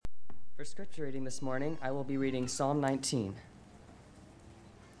For scripture reading this morning, I will be reading Psalm 19.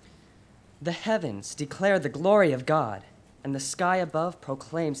 The heavens declare the glory of God, and the sky above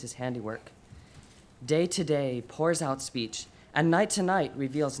proclaims his handiwork. Day to day pours out speech, and night to night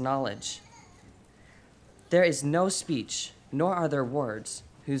reveals knowledge. There is no speech, nor are there words,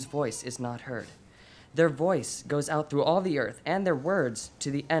 whose voice is not heard. Their voice goes out through all the earth, and their words to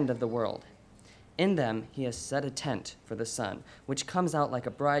the end of the world. In them he has set a tent for the sun, which comes out like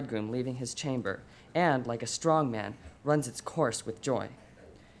a bridegroom leaving his chamber, and, like a strong man, runs its course with joy.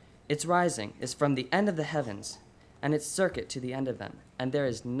 Its rising is from the end of the heavens, and its circuit to the end of them, and there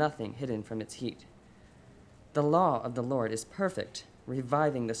is nothing hidden from its heat. The law of the Lord is perfect,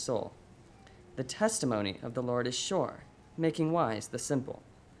 reviving the soul. The testimony of the Lord is sure, making wise the simple.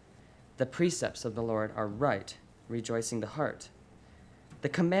 The precepts of the Lord are right, rejoicing the heart. The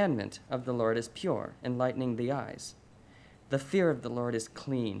commandment of the Lord is pure, enlightening the eyes. The fear of the Lord is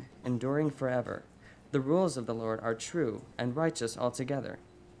clean, enduring forever. The rules of the Lord are true and righteous altogether.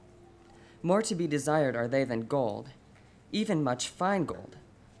 More to be desired are they than gold, even much fine gold,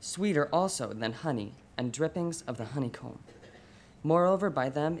 sweeter also than honey and drippings of the honeycomb. Moreover, by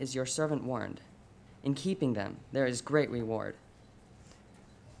them is your servant warned. In keeping them, there is great reward.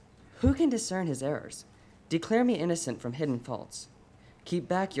 Who can discern his errors? Declare me innocent from hidden faults. Keep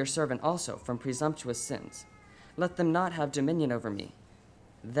back your servant also from presumptuous sins. Let them not have dominion over me.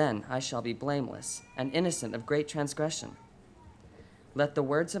 Then I shall be blameless and innocent of great transgression. Let the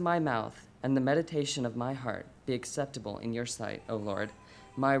words of my mouth and the meditation of my heart be acceptable in your sight, O Lord,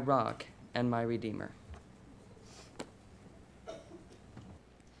 my rock and my redeemer.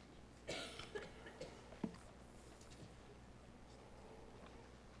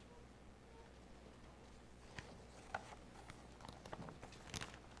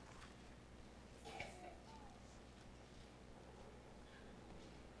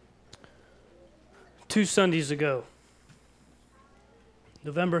 Two Sundays ago,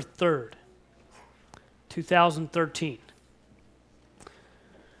 November 3rd, 2013,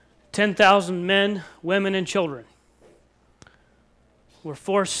 10,000 men, women, and children were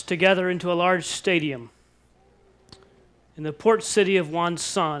forced together into a large stadium in the port city of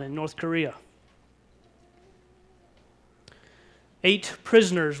Wonsan in North Korea. 8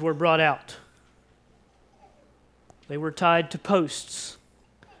 prisoners were brought out. They were tied to posts,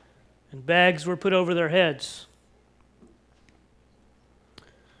 and bags were put over their heads.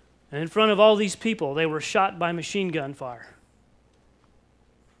 And in front of all these people, they were shot by machine gun fire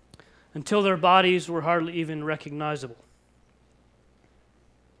until their bodies were hardly even recognizable.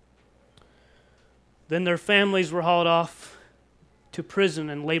 Then their families were hauled off to prison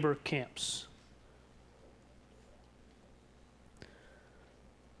and labor camps.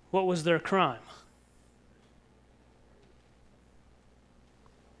 What was their crime?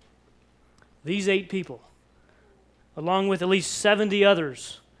 These 8 people, along with at least 70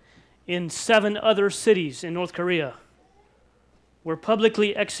 others in 7 other cities in North Korea, were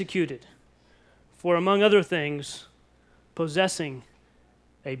publicly executed for, among other things, possessing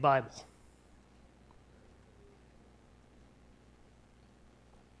a Bible.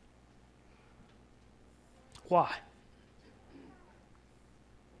 Why?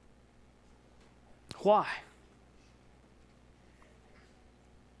 Why?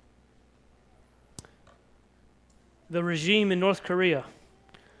 The regime in North Korea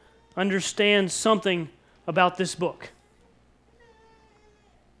understands something about this book.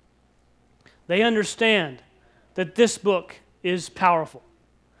 They understand that this book is powerful,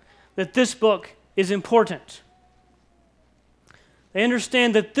 that this book is important. They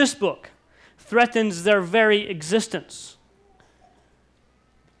understand that this book threatens their very existence.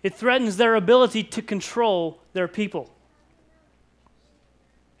 It threatens their ability to control their people.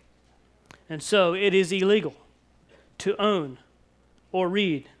 And so it is illegal to own or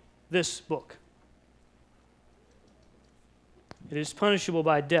read this book. It is punishable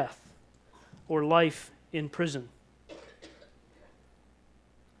by death or life in prison.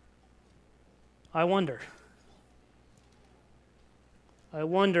 I wonder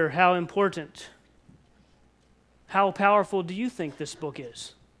how important, how powerful do you think this book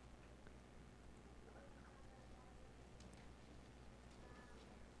is?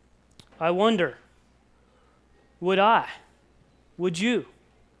 I wonder, would you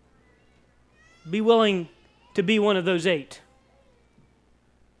be willing to be one of those 8?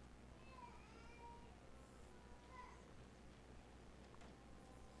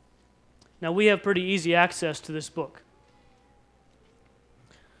 Now, we have pretty easy access to this book.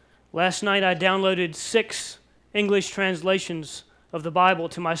 Last night, I downloaded 6 English translations of the Bible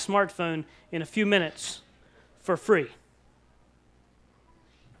to my smartphone in a few minutes for free.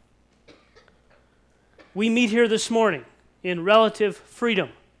 We meet here this morning in relative freedom.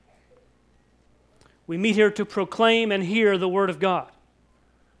 We meet here to proclaim and hear the Word of God,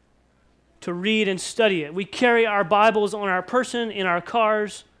 to read and study it. We carry our Bibles on our person, in our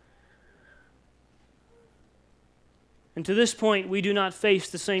cars. And to this point, we do not face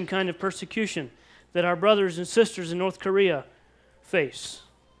the same kind of persecution that our brothers and sisters in North Korea face.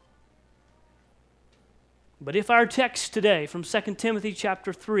 But if our text today from 2 Timothy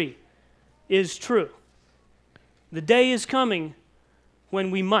chapter 3 is true, the day is coming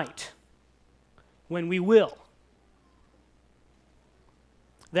when we might, when we will.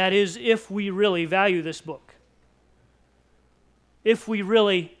 That is, if we really value this book, if we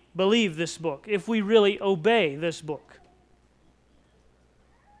really believe this book, if we really obey this book.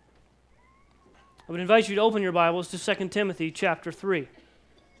 I would invite you to open your Bibles to 2 Timothy chapter 3.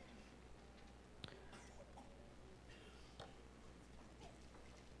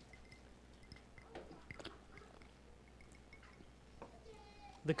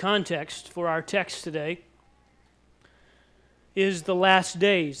 The context for our text today is the last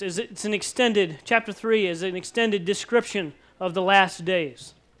days. It's an extended, chapter 3 is an extended description of the last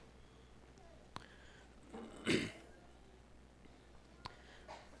days.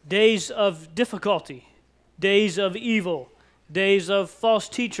 Days of difficulty, days of evil, days of false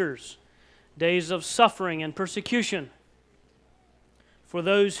teachers, days of suffering and persecution for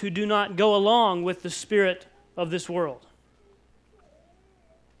those who do not go along with the spirit of this world.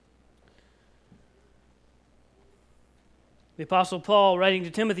 The Apostle Paul, writing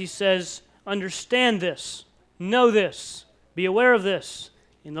to Timothy, says, understand this, know this, be aware of this.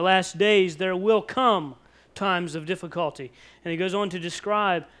 In the last days there will come times of difficulty. And he goes on to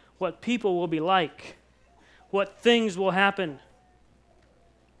describe what people will be like, what things will happen.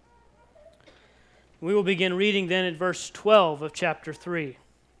 We will begin reading then at verse 12 of chapter 3.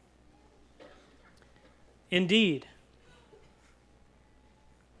 Indeed,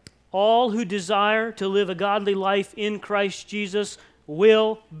 all who desire to live a godly life in Christ Jesus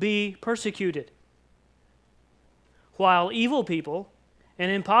will be persecuted, while evil people and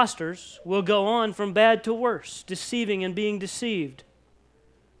impostors will go on from bad to worse, deceiving and being deceived.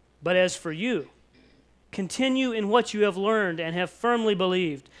 But as for you, continue in what you have learned and have firmly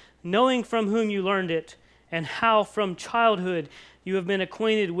believed, knowing from whom you learned it, and how from childhood you have been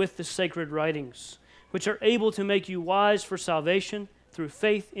acquainted with the sacred writings, which are able to make you wise for salvation through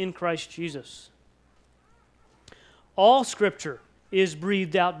faith in Christ Jesus. All Scripture is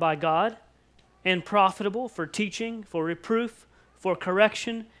breathed out by God and profitable for teaching, for reproof, for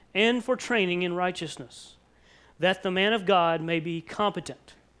correction, and for training in righteousness, that the man of God may be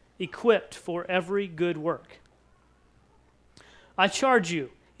competent, equipped for every good work. I charge you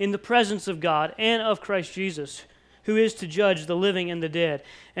in the presence of God and of Christ Jesus, who is to judge the living and the dead,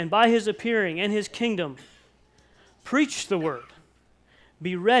 and by his appearing and his kingdom, preach the word.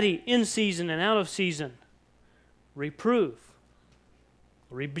 Be ready in season and out of season. Reprove,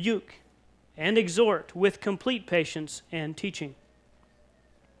 rebuke, and exhort with complete patience and teaching.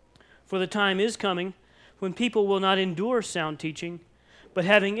 For the time is coming when people will not endure sound teaching, but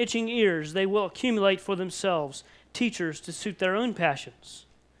having itching ears, they will accumulate for themselves teachers to suit their own passions,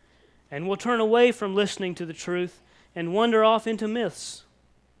 and will turn away from listening to the truth and wander off into myths.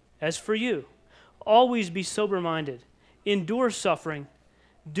 As for you, always be sober-minded, endure suffering,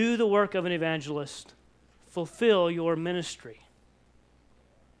 do the work of an evangelist, fulfill your ministry.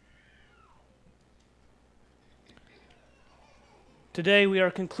 Today we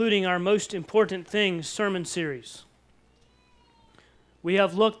are concluding our Most Important Things sermon series. We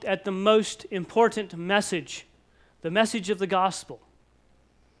have looked at the most important message, the message of the gospel,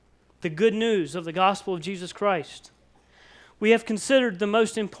 the good news of the gospel of Jesus Christ. We have considered the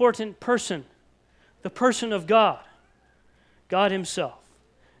most important person, the person of God, God Himself.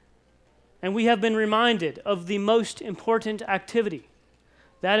 And we have been reminded of the most important activity,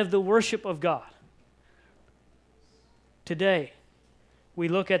 that of the worship of God. Today, we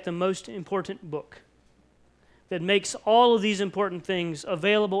look at the most important book that makes all of these important things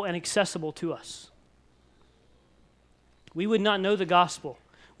available and accessible to us. We would not know the gospel.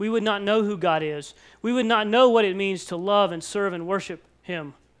 We would not know who God is. We would not know what it means to love and serve and worship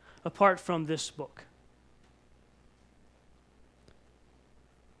Him apart from this book.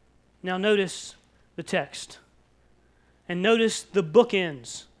 Now notice the text, and notice the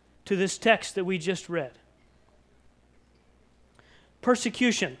bookends to this text that we just read.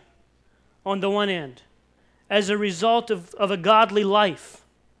 Persecution on the one end, as a result of a godly life,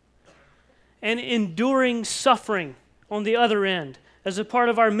 and enduring suffering on the other end, as a part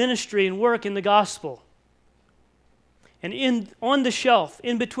of our ministry and work in the gospel. And on the shelf,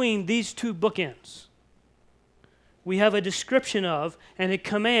 in between these two bookends, we have a description of and a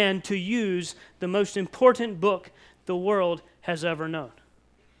command to use the most important book the world has ever known.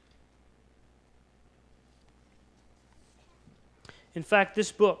 In fact,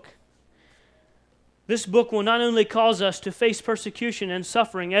 this book will not only cause us to face persecution and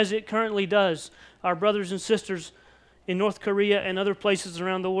suffering as it currently does our brothers and sisters in North Korea and other places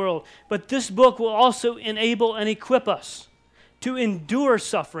around the world, but this book will also enable and equip us to endure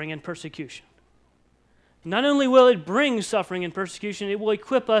suffering and persecution. Not only will it bring suffering and persecution, it will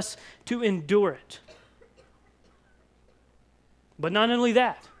equip us to endure it. But not only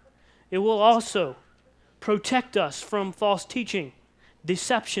that, it will also protect us from false teaching,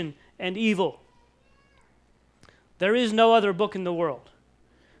 deception, and evil. There is no other book in the world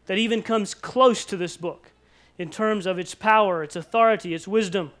that even comes close to this book in terms of its power, its authority, its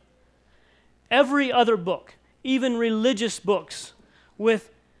wisdom. Every other book, even religious books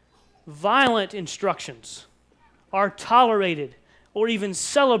with violent instructions, are tolerated or even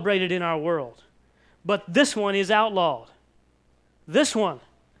celebrated in our world. But this one is outlawed. This one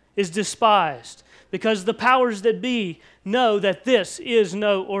is despised because the powers that be know that this is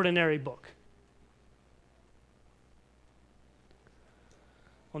no ordinary book.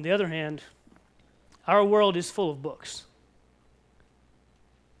 On the other hand, our world is full of books.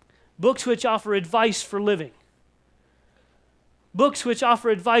 Books which offer advice for living. Books which offer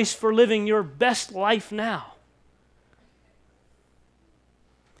advice for living your best life now.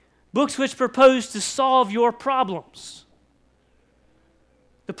 Books which propose to solve your problems.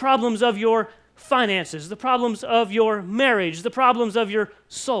 The problems of your finances, the problems of your marriage, the problems of your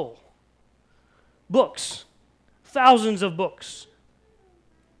soul. Books. Thousands of books.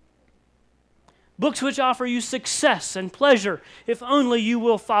 Books which offer you success and pleasure if only you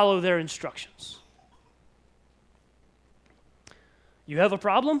will follow their instructions. You have a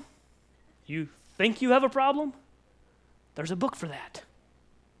problem? You think you have a problem? There's a book for that.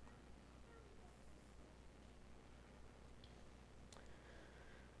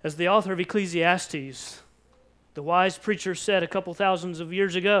 As the author of Ecclesiastes, the wise preacher said a couple thousands of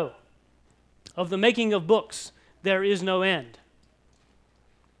years ago, of the making of books, there is no end.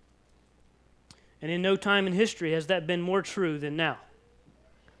 And in no time in history has that been more true than now.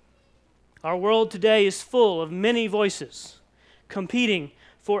 Our world today is full of many voices competing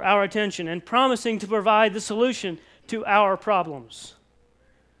for our attention and promising to provide the solution to our problems.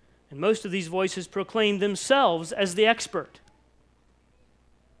 And most of these voices proclaim themselves as the expert.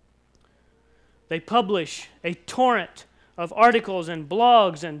 They publish a torrent of articles and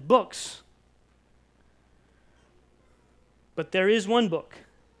blogs and books. But there is one book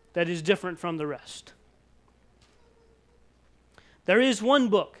that is different from the rest. There is one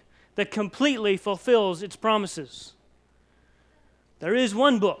book that completely fulfills its promises. There is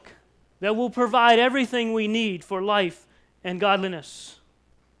one book that will provide everything we need for life and godliness.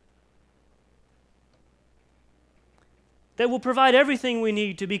 That will provide everything we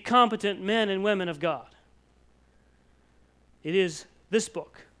need to be competent men and women of God. It is this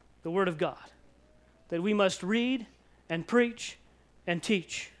book, the Word of God, that we must read and preach and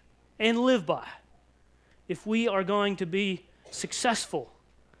teach and live by if we are going to be successful,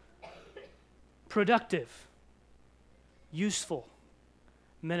 productive, useful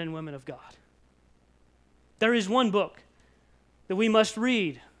men and women of God. There is one book that we must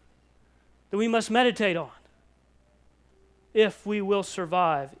read, that we must meditate on, if we will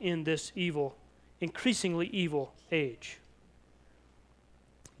survive in this evil, increasingly evil age.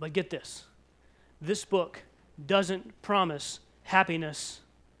 But get this, this book doesn't promise happiness.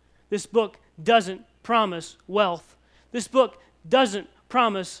 This book doesn't promise wealth. This book doesn't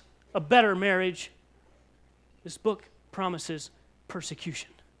promise a better marriage. This book promises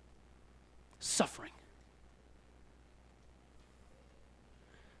persecution, suffering.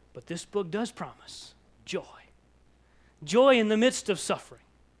 But this book does promise joy. Joy in the midst of suffering.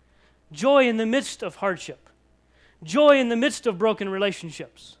 Joy in the midst of hardship. Joy in the midst of broken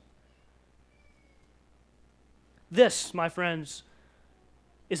relationships. This, my friends,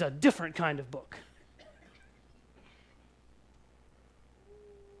 is a different kind of book.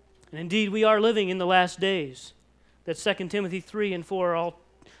 And indeed, we are living in the last days that 2 Timothy 3 and 4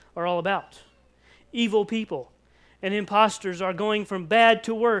 are all about. Evil people and impostors are going from bad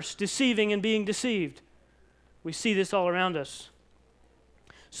to worse, deceiving and being deceived. We see this all around us.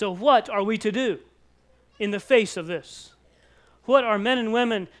 So what are we to do in the face of this? What are men and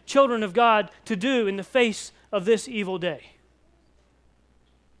women, children of God, to do in the face of this evil day?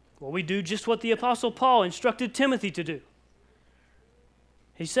 Well, we do just what the Apostle Paul instructed Timothy to do.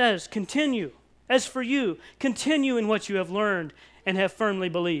 He says, continue. As for you, continue in what you have learned and have firmly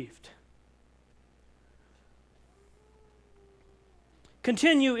believed.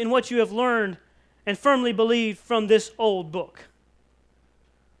 Continue in what you have learned and firmly believe from this old book,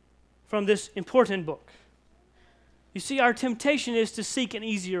 from this important book. You see, our temptation is to seek an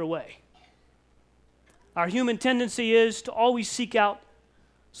easier way. Our human tendency is to always seek out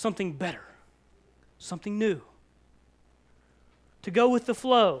something better, something new, to go with the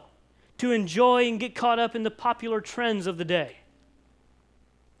flow, to enjoy and get caught up in the popular trends of the day.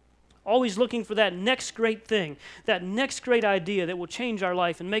 Always looking for that next great thing, that next great idea that will change our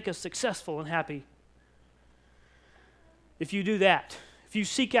life and make us successful and happy. If you do that, if you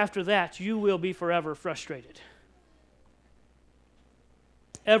seek after that, you will be forever frustrated,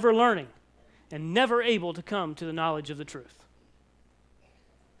 ever learning, and never able to come to the knowledge of the truth.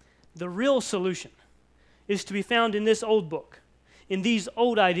 The real solution is to be found in this old book, in these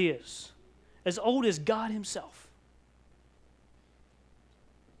old ideas, as old as God Himself.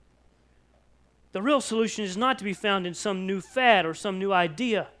 The real solution is not to be found in some new fad or some new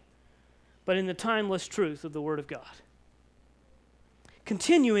idea, but in the timeless truth of the Word of God.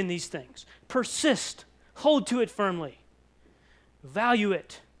 Continue in these things. Persist. Hold to it firmly. Value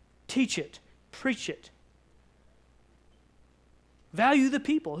it. Teach it. Preach it. Value the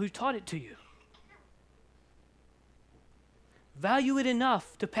people who taught it to you. Value it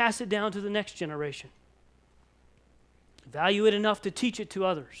enough to pass it down to the next generation. Value it enough to teach it to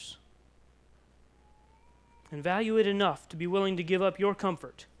others. And value it enough to be willing to give up your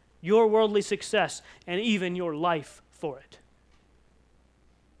comfort, your worldly success, and even your life for it.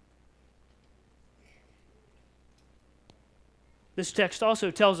 This text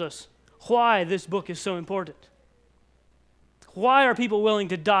also tells us why this book is so important. Why are people willing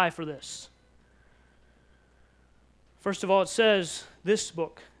to die for this? First of all, it says this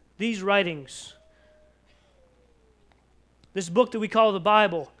book, these writings, this book that we call the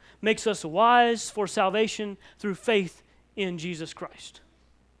Bible, makes us wise for salvation through faith in Jesus Christ.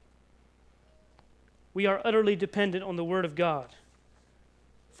 We are utterly dependent on the Word of God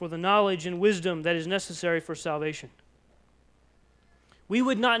for the knowledge and wisdom that is necessary for salvation. We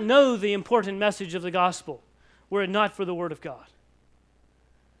would not know the important message of the gospel were it not for the Word of God.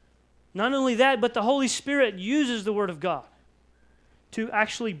 Not only that, but the Holy Spirit uses the Word of God to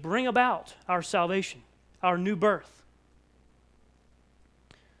actually bring about our salvation, our new birth.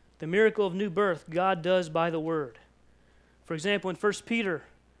 The miracle of new birth God does by the Word. For example, in 1 Peter,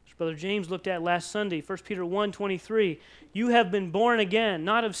 which Brother James looked at last Sunday, 1 Peter 1:23, you have been born again,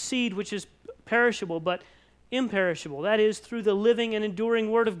 not of seed which is perishable, but imperishable. That is, through the living and enduring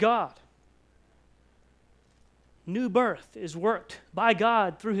Word of God. New birth is worked by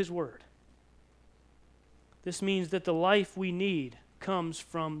God through His Word. This means that the life we need comes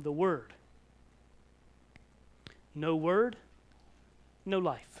from the Word. No Word, no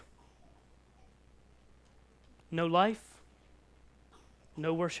life. No life,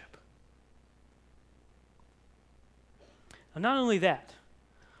 no worship. And not only that,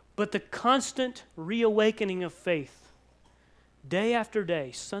 but the constant reawakening of faith, day after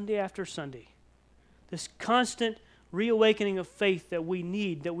day, Sunday after Sunday, this constant reawakening of faith that we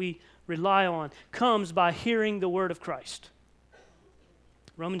need, that we rely on, comes by hearing the word of Christ.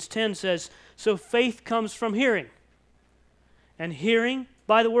 Romans 10 says, so faith comes from hearing, and hearing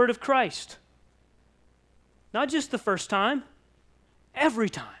by the word of Christ. Not just the first time, every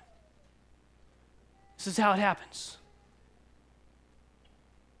time. This is how it happens.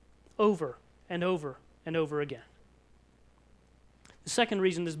 Over and over and over again. The second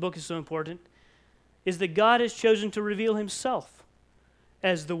reason this book is so important is that God has chosen to reveal Himself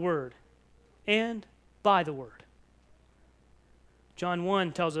as the Word and by the Word. John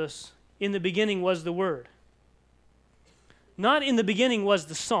 1 tells us, in the beginning was the Word. Not in the beginning was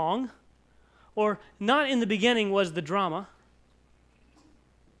the song, or not in the beginning was the drama.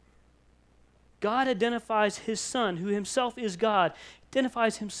 God identifies His Son, who Himself is God,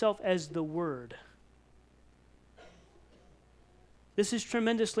 identifies Himself as the Word. This is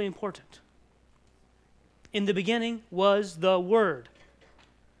tremendously important. In the beginning was the Word.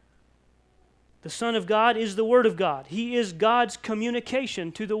 The Son of God is the Word of God. He is God's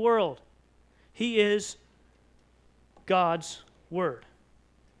communication to the world. He is God's Word.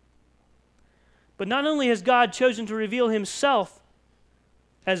 But not only has God chosen to reveal Himself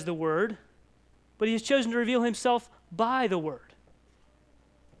as the Word, but He has chosen to reveal Himself by the Word.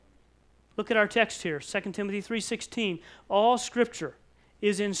 Look at our text here, 2 Timothy 3:16. All Scripture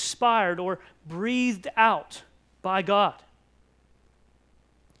is inspired or breathed out by God.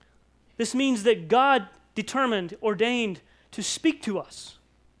 This means that God determined, ordained to speak to us.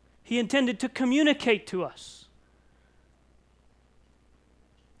 He intended to communicate to us.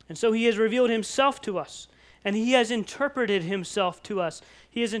 And so He has revealed Himself to us. And he has interpreted himself to us.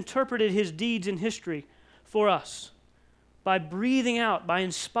 He has interpreted his deeds in history for us by breathing out, by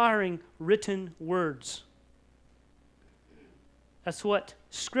inspiring written words. That's what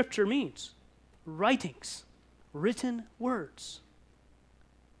Scripture means. Writings, written words.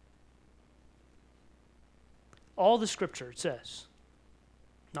 All the Scripture, it says.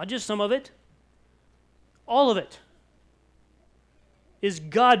 Not just some of it. All of it is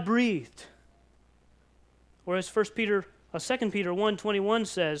God-breathed. Or as 2 Peter 1:21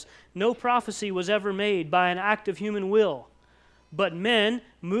 says, no prophecy was ever made by an act of human will, but men,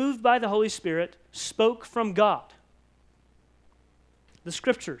 moved by the Holy Spirit, spoke from God. The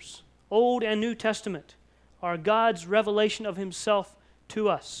Scriptures, Old and New Testament, are God's revelation of himself to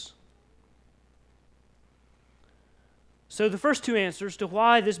us. So the first two answers to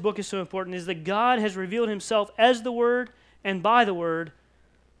why this book is so important is that God has revealed himself as the Word and by the Word,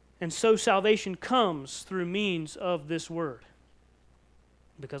 and so salvation comes through means of this Word.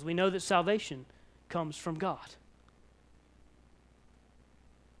 Because we know that salvation comes from God.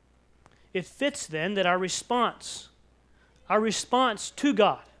 It fits then that our response to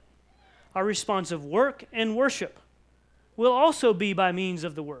God, our response of work and worship, will also be by means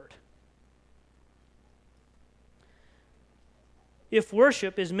of the Word. If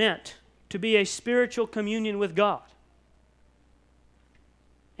worship is meant to be a spiritual communion with God,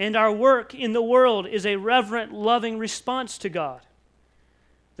 and our work in the world is a reverent, loving response to God,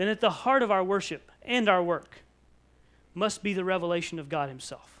 then at the heart of our worship and our work must be the revelation of God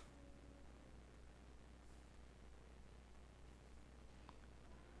himself.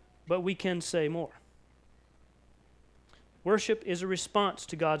 But we can say more. Worship is a response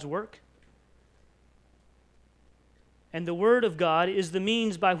to God's work, and the Word of God is the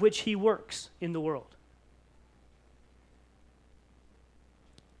means by which he works in the world.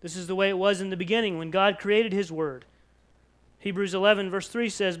 This is the way it was in the beginning when God created his Word. Hebrews 11 verse 3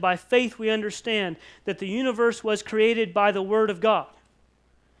 says, by faith we understand that the universe was created by the Word of God,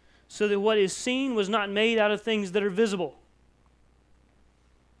 so that what is seen was not made out of things that are visible.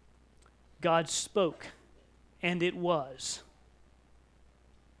 God spoke, and it was.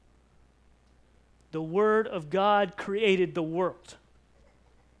 The Word of God created the world.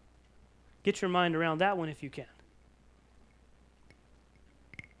 Get your mind around that one if you can.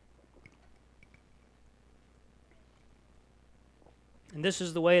 And this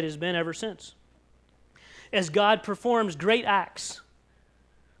is the way it has been ever since. As God performs great acts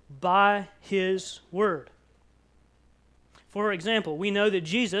by his Word. For example, we know that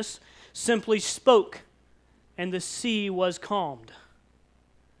Jesus simply spoke and the sea was calmed.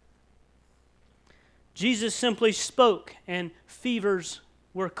 Jesus simply spoke and fevers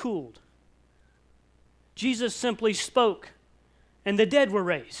were cooled. Jesus simply spoke and the dead were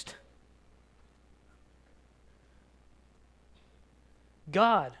raised.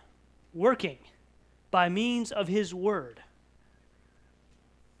 God working by means of his Word.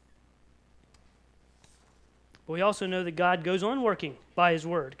 But we also know that God goes on working by his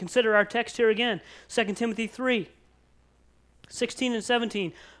Word. Consider our text here again, 2 Timothy 3, 16 and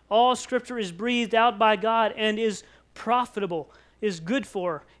 17. All Scripture is breathed out by God and is profitable, is good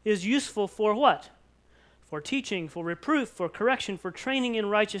for, is useful for what? For teaching, for reproof, for correction, for training in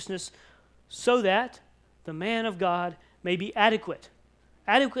righteousness, so that the man of God may be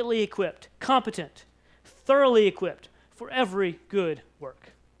adequately equipped, competent, thoroughly equipped for every good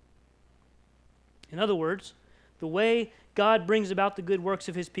work. In other words, the way God brings about the good works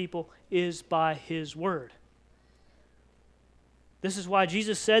of his people is by his Word. This is why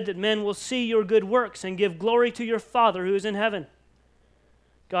Jesus said that men will see your good works and give glory to your Father who is in heaven.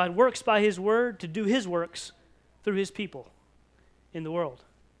 God works by his Word to do his works through his people in the world.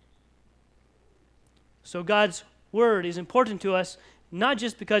 So God's Word is important to us, not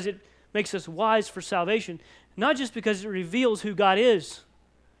just because it makes us wise for salvation, not just because it reveals who God is.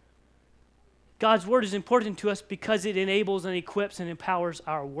 God's Word is important to us because it enables and equips and empowers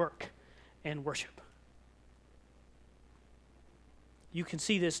our work and worship. You can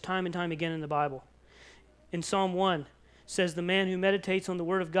see this time and time again in the Bible. In Psalm 1, it says, the man who meditates on the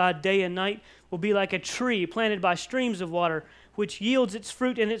Word of God day and night will be like a tree planted by streams of water, which yields its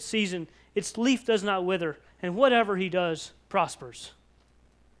fruit in its season. Its leaf does not wither, and whatever he does prospers.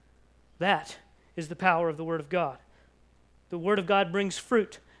 That is the power of the Word of God. The Word of God brings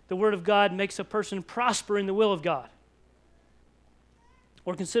fruit. The Word of God makes a person prosper in the will of God.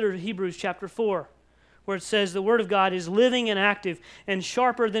 Or consider Hebrews chapter 4, where it says the Word of God is living and active and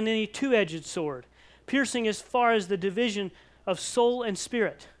sharper than any two-edged sword, piercing as far as the division of soul and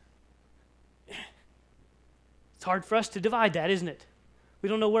spirit. It's hard for us to divide that, isn't it? We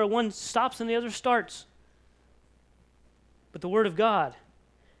don't know where one stops and the other starts. But the Word of God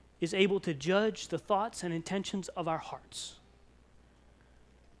is able to judge the thoughts and intentions of our hearts.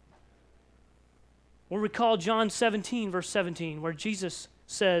 We'll recall John 17, verse 17, where Jesus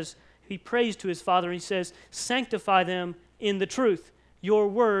says, he prays to his Father, and he says, sanctify them in the truth. Your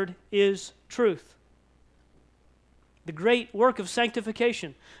word is truth. The great work of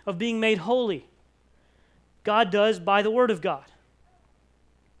sanctification, of being made holy, God does by the Word of God.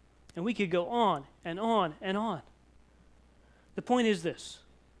 And we could go on and on and on. The point is this: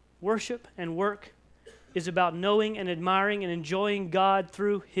 worship and work is about knowing and admiring and enjoying God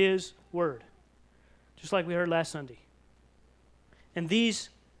through His Word, just like we heard last Sunday. And this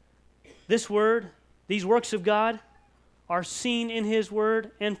Word, these works of God, are seen in His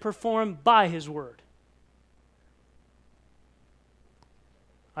Word and performed by His Word.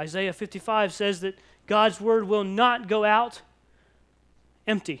 Isaiah 55 says that God's Word will not go out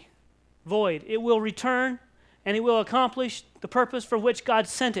empty, void. It will return, and it will accomplish the purpose for which God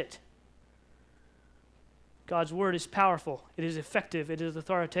sent it. God's Word is powerful. It is effective. It is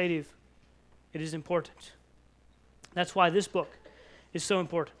authoritative. It is important. That's why this book is so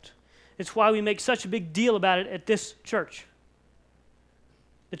important. It's why we make such a big deal about it at this church.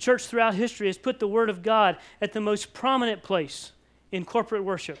 The church throughout history has put the Word of God at the most prominent place in corporate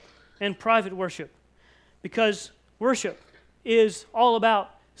worship and private worship, because worship is all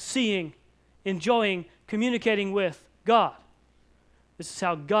about seeing, enjoying, communicating with God. This is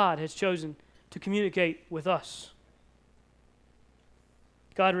how God has chosen to communicate with us.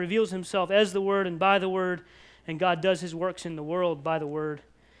 God reveals Himself as the Word and by the Word, and God does His works in the world by the Word.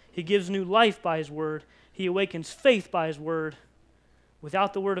 He gives new life by His Word. He awakens faith by His Word.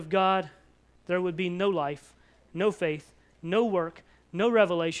 Without the Word of God, there would be no life, no faith, no work, no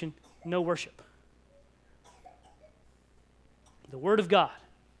revelation, no worship. The Word of God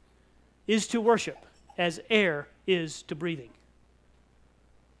is to worship as air is to breathing.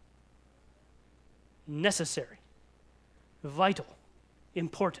 Necessary, vital,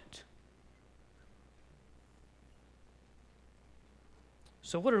 important.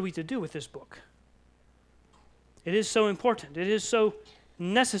 So what are we to do with this book? It is so important. It is so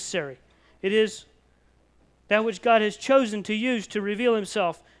necessary. It is that which God has chosen to use to reveal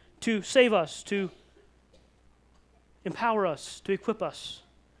Himself, to save us, to empower us, to equip us.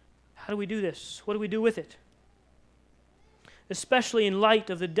 How do we do this? What do we do with it? Especially in light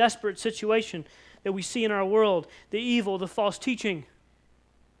of the desperate situation that we see in our world, the evil, the false teaching.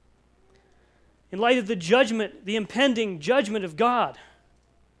 In light of the judgment, the impending judgment of God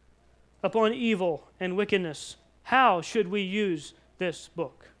upon evil and wickedness, how should we use this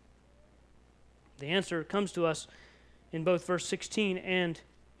book? The answer comes to us in both verse 16 and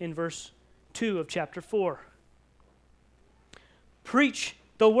in verse 2 of chapter 4. Preach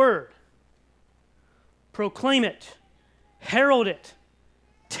the word. Proclaim it. Herald it.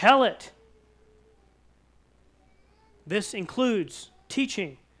 Tell it. This includes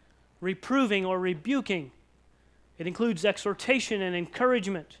teaching, reproving or rebuking. It includes exhortation and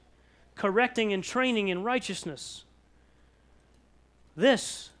encouragement, correcting and training in righteousness.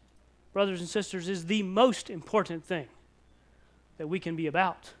 This, brothers and sisters, is the most important thing that we can be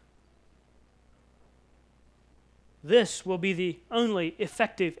about. This will be the only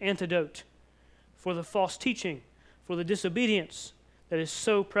effective antidote for the false teaching, for the disobedience that is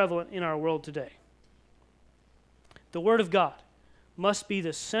so prevalent in our world today. The Word of God must be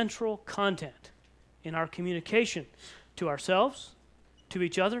the central content in our communication to ourselves, to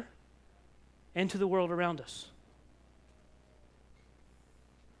each other, and to the world around us.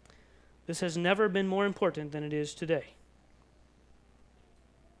 This has never been more important than it is today.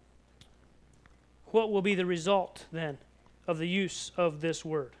 What will be the result, then, of the use of this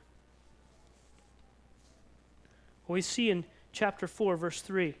word? Well, we see in chapter 4, verse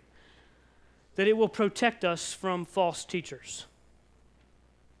 3, that it will protect us from false teachers.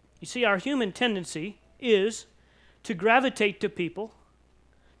 You see, our human tendency is to gravitate to people,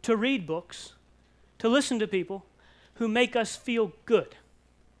 to read books, to listen to people who make us feel good.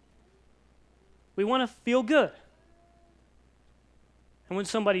 We want to feel good. And when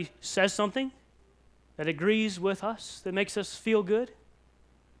somebody says something that agrees with us, that makes us feel good,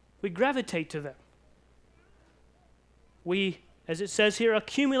 we gravitate to them. We, as it says here,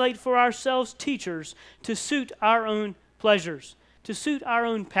 accumulate for ourselves teachers to suit our own pleasures, to suit our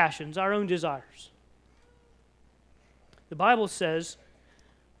own passions, our own desires. The Bible says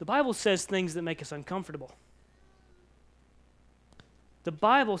things that make us uncomfortable. The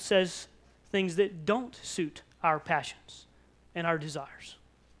Bible says things that don't suit our passions and our desires.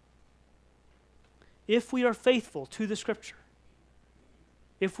 If we are faithful to the Scripture,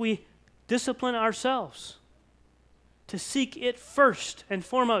 if we discipline ourselves to seek it first and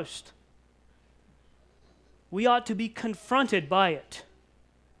foremost. We ought to be confronted by it,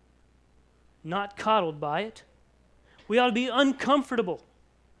 not coddled by it. We ought to be uncomfortable.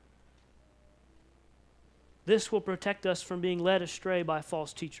 This will protect us from being led astray by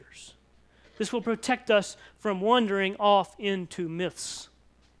false teachers. This will protect us from wandering off into myths.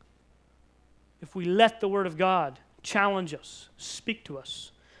 If we let the Word of God challenge us, speak to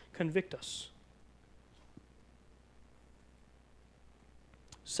us, convict us.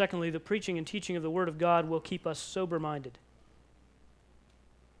 Secondly, the preaching and teaching of the Word of God will keep us sober-minded.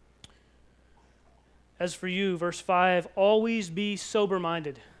 As for you, verse 5, always be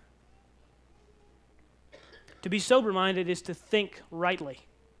sober-minded. To be sober-minded is to think rightly.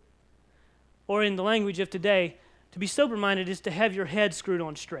 Or in the language of today, to be sober-minded is to have your head screwed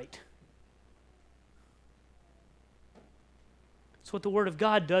on straight. That's what the Word of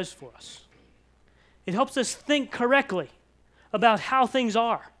God does for us. It helps us think correctly about how things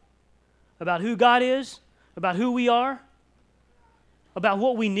are, about who God is, about who we are, about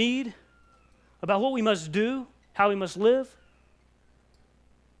what we need, about what we must do, how we must live.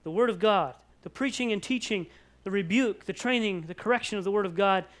 The Word of God, the preaching and teaching, the rebuke, the training, the correction of the Word of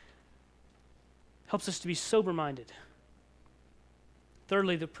God helps us to be sober-minded.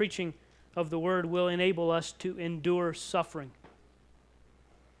 Thirdly, the preaching of the Word will enable us to endure suffering.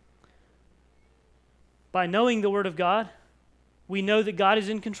 By knowing the Word of God, we know that God is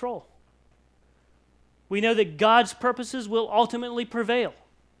in control. We know that God's purposes will ultimately prevail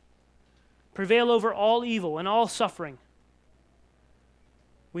over all evil and all suffering.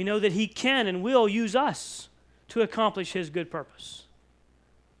 We know that He can and will use us to accomplish His good purpose.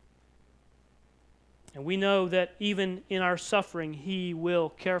 And we know that even in our suffering, He will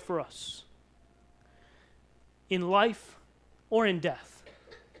care for us. In life or in death,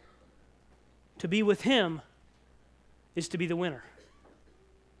 to be with Him is to be the winner.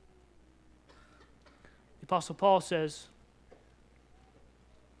 The Apostle Paul says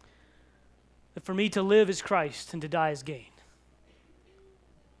that for me to live is Christ and to die is gain.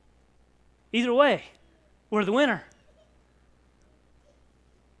 Either way, we're the winner.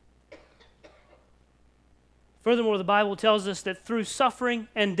 Furthermore, the Bible tells us that through suffering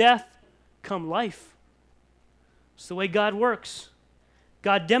and death come life. It's the way God works.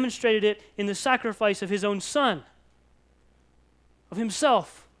 God demonstrated it in the sacrifice of His own Son, of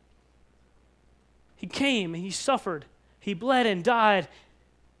Himself. He came and He suffered. He bled and died,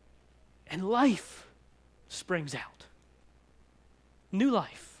 and life springs out. New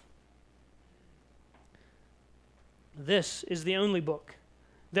life. This is the only book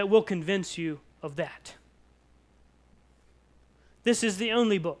that will convince you of that. This is the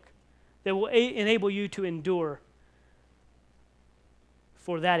only book that will enable you to endure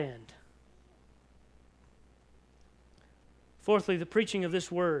for that end. Fourthly, the preaching of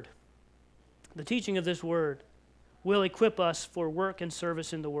this word, the teaching of this word, will equip us for work and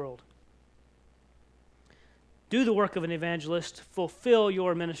service in the world. Do the work of an evangelist, fulfill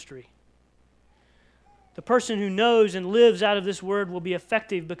your ministry. The person who knows and lives out of this word will be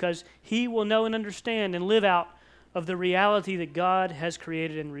effective because he will know and understand and live out of the reality that God has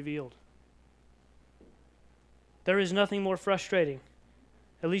created and revealed. There is nothing more frustrating,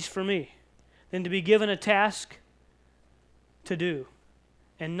 at least for me, than to be given a task to do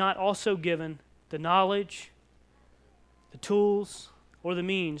and not also given the knowledge, the tools, or the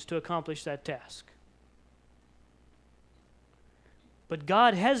means to accomplish that task. But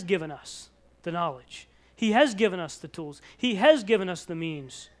God has given us the knowledge. He has given us the tools. He has given us the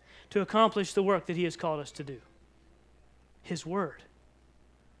means to accomplish the work that He has called us to do. His Word.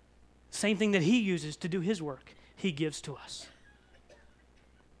 Same thing that He uses to do His work, He gives to us.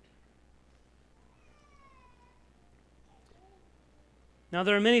 Now,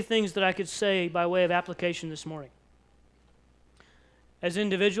 there are many things that I could say by way of application this morning. As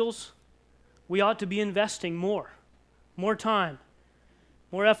individuals, we ought to be investing more time,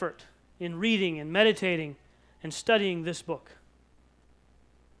 more effort in reading and meditating and studying this book.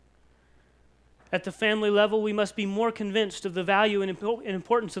 At the family level, we must be more convinced of the value and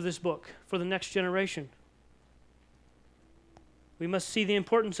importance of this book for the next generation. We must see the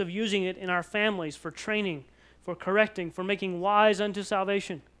importance of using it in our families for training, for correcting, for making wise unto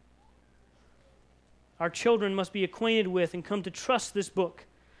salvation. Our children must be acquainted with and come to trust this book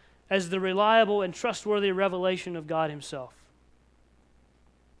as the reliable and trustworthy revelation of God Himself.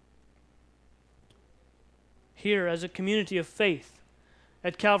 Here, as a community of faith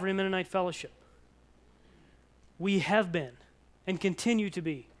at Calvary Mennonite Fellowship, we have been and continue to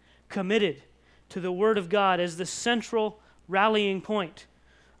be committed to the Word of God as the central rallying point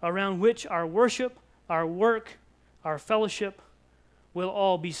around which our worship, our work, our fellowship will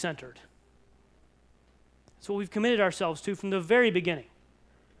all be centered. That's what we've committed ourselves to from the very beginning.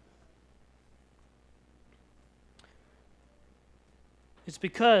 It's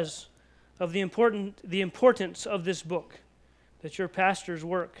because of the importance of this book that your pastors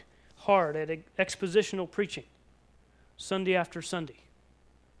work hard at expositional preaching Sunday after Sunday.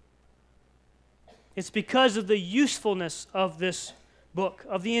 It's because of the usefulness of this book,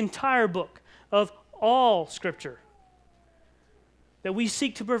 of the entire book, of all Scripture, that we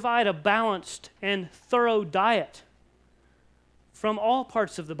seek to provide a balanced and thorough diet from all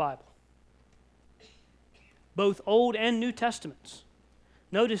parts of the Bible, both Old and New Testaments.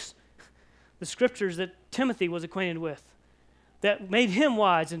 Notice the Scriptures that Timothy was acquainted with that made him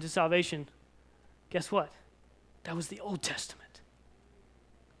wise into salvation. Guess what? That was the Old Testament.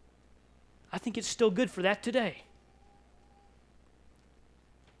 I think it's still good for that today.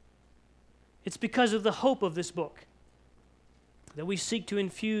 It's because of the hope of this book that we seek to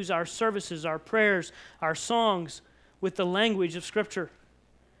infuse our services, our prayers, our songs with the language of Scripture.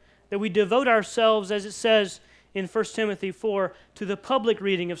 That we devote ourselves, as it says in 1 Timothy 4, to the public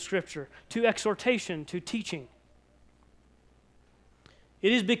reading of Scripture, to exhortation, to teaching.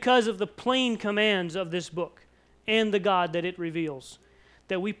 It is because of the plain commands of this book and the God that it reveals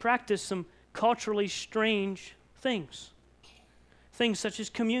that we practice some culturally strange things. Things such as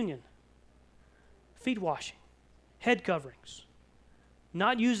communion, feet washing, head coverings,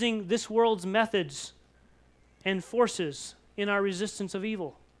 not using this world's methods and forces in our resistance of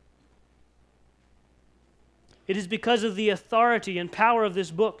evil. It is because of the authority and power of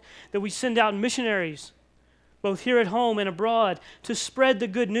this book that we send out missionaries, both here at home and abroad, to spread the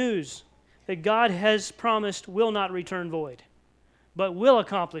good news that God has promised will not return void, but will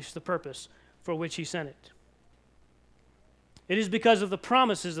accomplish the purpose for which He sent it. It is because of the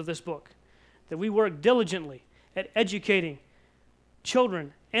promises of this book that we work diligently at educating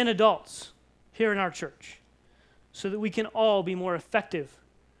children and adults here in our church so that we can all be more effective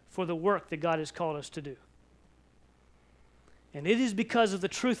for the work that God has called us to do. And it is because of the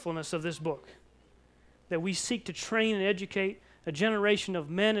truthfulness of this book that we seek to train and educate a generation of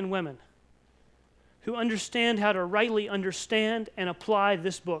men and women who understand how to rightly understand and apply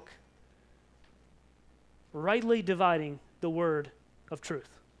this book, rightly dividing the word of truth.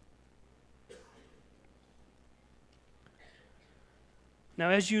 Now,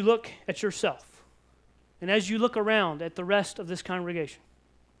 as you look at yourself, and as you look around at the rest of this congregation,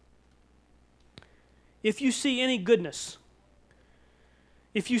 if you see any goodness,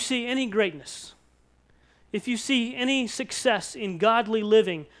 if you see any greatness, if you see any success in godly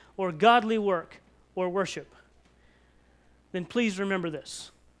living or godly work or worship, then please remember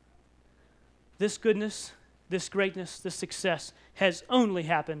this. This goodness, this greatness, this success has only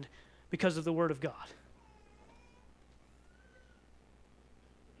happened because of the Word of God.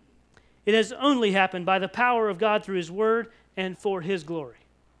 It has only happened by the power of God through His Word and for His glory.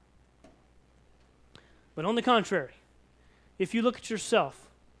 But on the contrary, if you look at yourself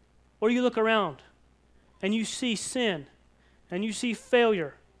or you look around and you see sin and you see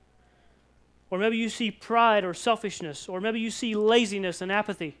failure, or maybe you see pride or selfishness, or maybe you see laziness and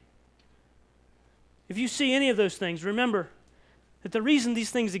apathy, if you see any of those things, remember that the reason these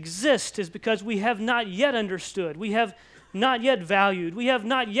things exist is because we have not yet understood, we have not yet valued, we have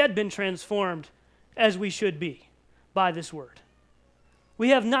not yet been transformed as we should be by this Word. We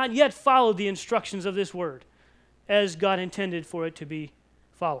have not yet followed the instructions of this Word as God intended for it to be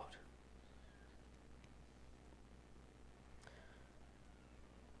followed.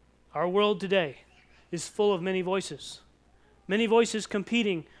 Our world today is full of many voices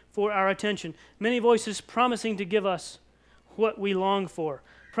competing for our attention, many voices promising to give us what we long for,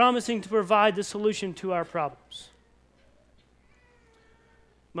 promising to provide the solution to our problems.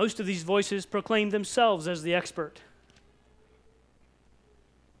 Most of these voices proclaim themselves as the expert.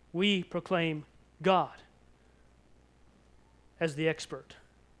 We proclaim God as the expert.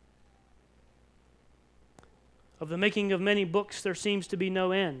 Of the making of many books, there seems to be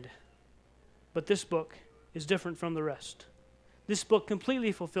no end. But this book is different from the rest. This book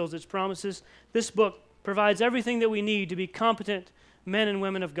completely fulfills its promises. This book provides everything that we need to be competent men and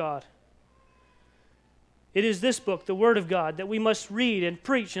women of God. It is this book, the Word of God, that we must read and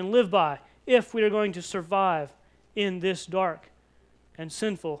preach and live by if we are going to survive in this dark and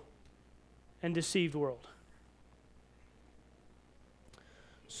sinful and deceived world.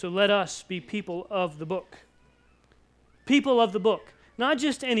 So let us be people of the book. People of the book. Not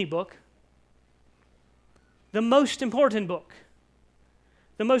just any book. The most important book.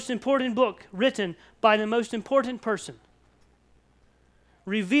 The most important book written by the most important person.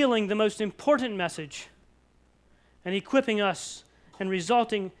 Revealing the most important message and equipping us and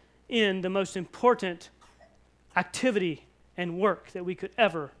resulting in the most important activity and work that we could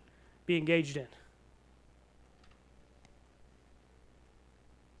ever be engaged in.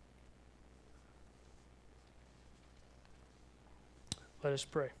 Let us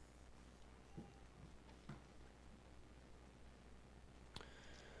pray.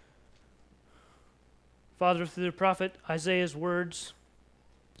 Father, through the prophet Isaiah's words,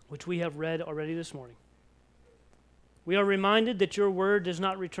 which we have read already this morning, we are reminded that your word does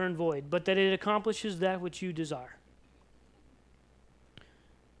not return void, but that it accomplishes that which you desire.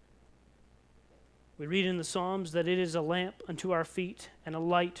 We read in the Psalms that it is a lamp unto our feet and a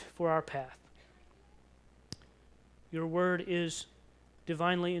light for our path. Your word is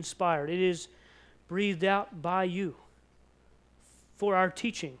divinely inspired. It is breathed out by you for our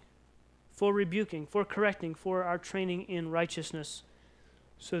teaching, for rebuking, for correcting, for our training in righteousness,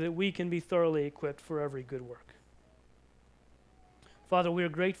 so that we can be thoroughly equipped for every good work. Father, we are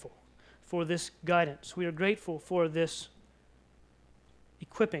grateful for this guidance. We are grateful for this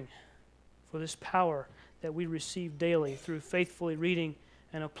equipping, for this power that we receive daily through faithfully reading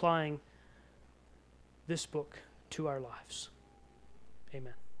and applying this book to our lives.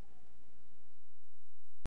 Amen.